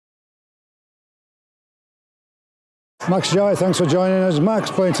Max Jowitt, thanks for joining us. Max,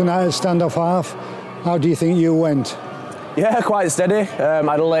 playing tonight at stand-off half. How do you think you went? Yeah, quite steady. I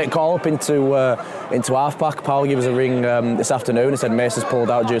had a late call up into half-back. Paul gave us a ring this afternoon and said Mason's pulled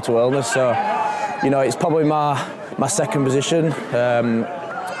out due to illness. So, you know, it's probably my second position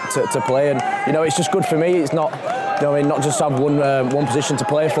to play, and you know, it's just good for me. It's not, you know, I mean, not just have one position to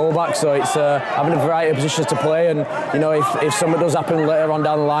play, full-back. So it's having a variety of positions to play, and you know, if something does happen later on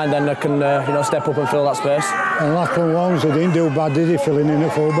down the line, then I can you know, step up and fill that space. And Lachlan Walmsley didn't do bad, did he, filling in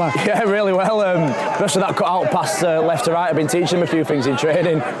at full-back? Yeah, really well. Especially that cut-out pass left to right. I've been teaching him a few things in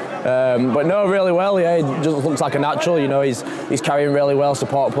training, but no, really well. Yeah, he just looks like a natural. You know, he's carrying really well,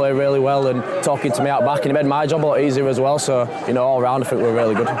 support play really well, and talking to me out back, and he made my job a lot easier as well. So you know, all round, I think we're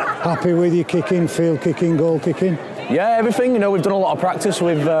really good. Happy with your kicking, field kicking, goal kicking? Yeah, everything. You know, we've done a lot of practice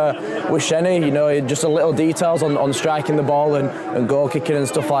with Shenny. You know, just the little details on striking the ball and goal kicking and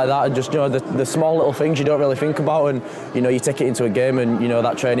stuff like that, and just, you know, the small little things you don't really think about, and you know, you take it into a game, and you know,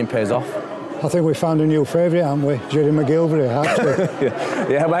 that training pays off. I think we found a new favourite, haven't we? Jerry McGilvery, actually.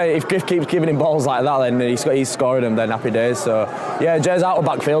 Yeah, but if Griff keeps giving him balls like that, then he's scoring them, then happy days. So, yeah, Jay's out of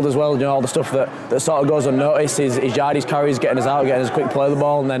backfield as well. You know, all the stuff that sort of goes unnoticed. His yard, his carries, getting us out, getting us a quick play of the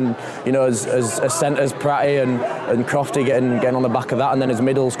ball, and then, you know, as centres, Pratty and Crofty getting on the back of that, and then his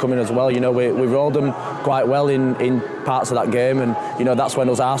middles coming as well. You know, we rolled them quite well in parts of that game, and, you know, that's when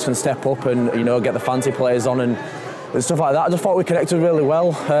us Arse can step up and, you know, get the fancy players on and stuff like that. I just thought we connected really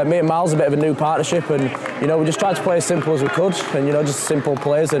well. Me and Miles, a bit of a new partnership, and you know, we just tried to play as simple as we could, and you know, just simple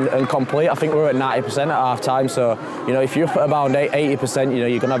plays and complete. I think we were at 90% at half time, so you know, if you're up at about 80%, you know,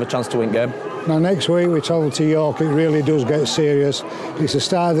 you're going to have a chance to win game. Now next week we travel to York. It really does get serious. It's the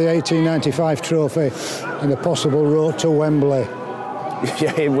start of the 1895 trophy and the possible road to Wembley.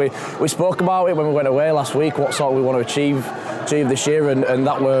 Yeah, we spoke about it when we went away last week, what sort we want to achieve this year, and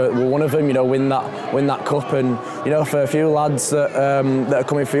that were one of them. You know, win that cup, and you know, for a few lads that are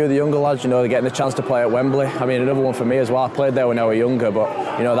coming through, the younger lads, you know, they're getting the chance to play at Wembley. I mean, another one for me as well. I played there when I was younger,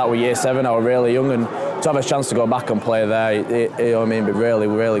 but you know, that was year 7. I was really young, and to have a chance to go back and play there, you know, I mean, it'd be really,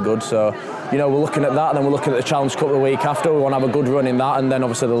 really good. So, you know, we're looking at that, and then we're looking at the Challenge Cup the week after. We want to have a good run in that, and then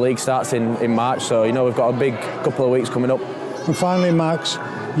obviously the league starts in March. So, you know, we've got a big couple of weeks coming up. And finally, Max,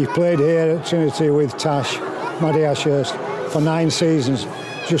 you've played here at Trinity with Tash, Maddie Ashurst, for 9 seasons.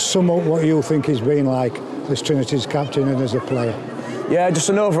 Just sum up what you think he's been like as Trinity's captain and as a player. Yeah, just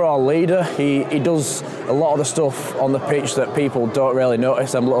an overall leader. He does a lot of the stuff on the pitch that people don't really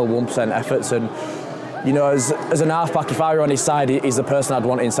notice, them little 1% efforts. And you know, as an half-back, if I were on his side, he's the person I'd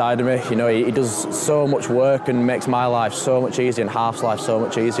want inside of me. You know, he does so much work and makes my life so much easier and half's life so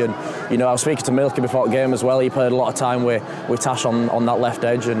much easier. And, you know, I was speaking to Milky before the game as well. He played a lot of time with Tash on that left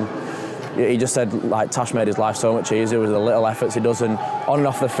edge, and he just said, like, Tash made his life so much easier with the little efforts he does, and on and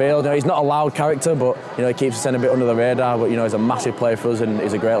off the field. You know, he's not a loud character, but you know, he keeps us in a bit under the radar. But you know, he's a massive player for us, and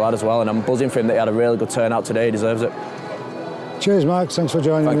he's a great lad as well. And I'm buzzing for him that he had a really good turnout today. He deserves it. Cheers, Max. Thanks for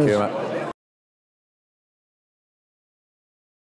joining us. Thank you, mate.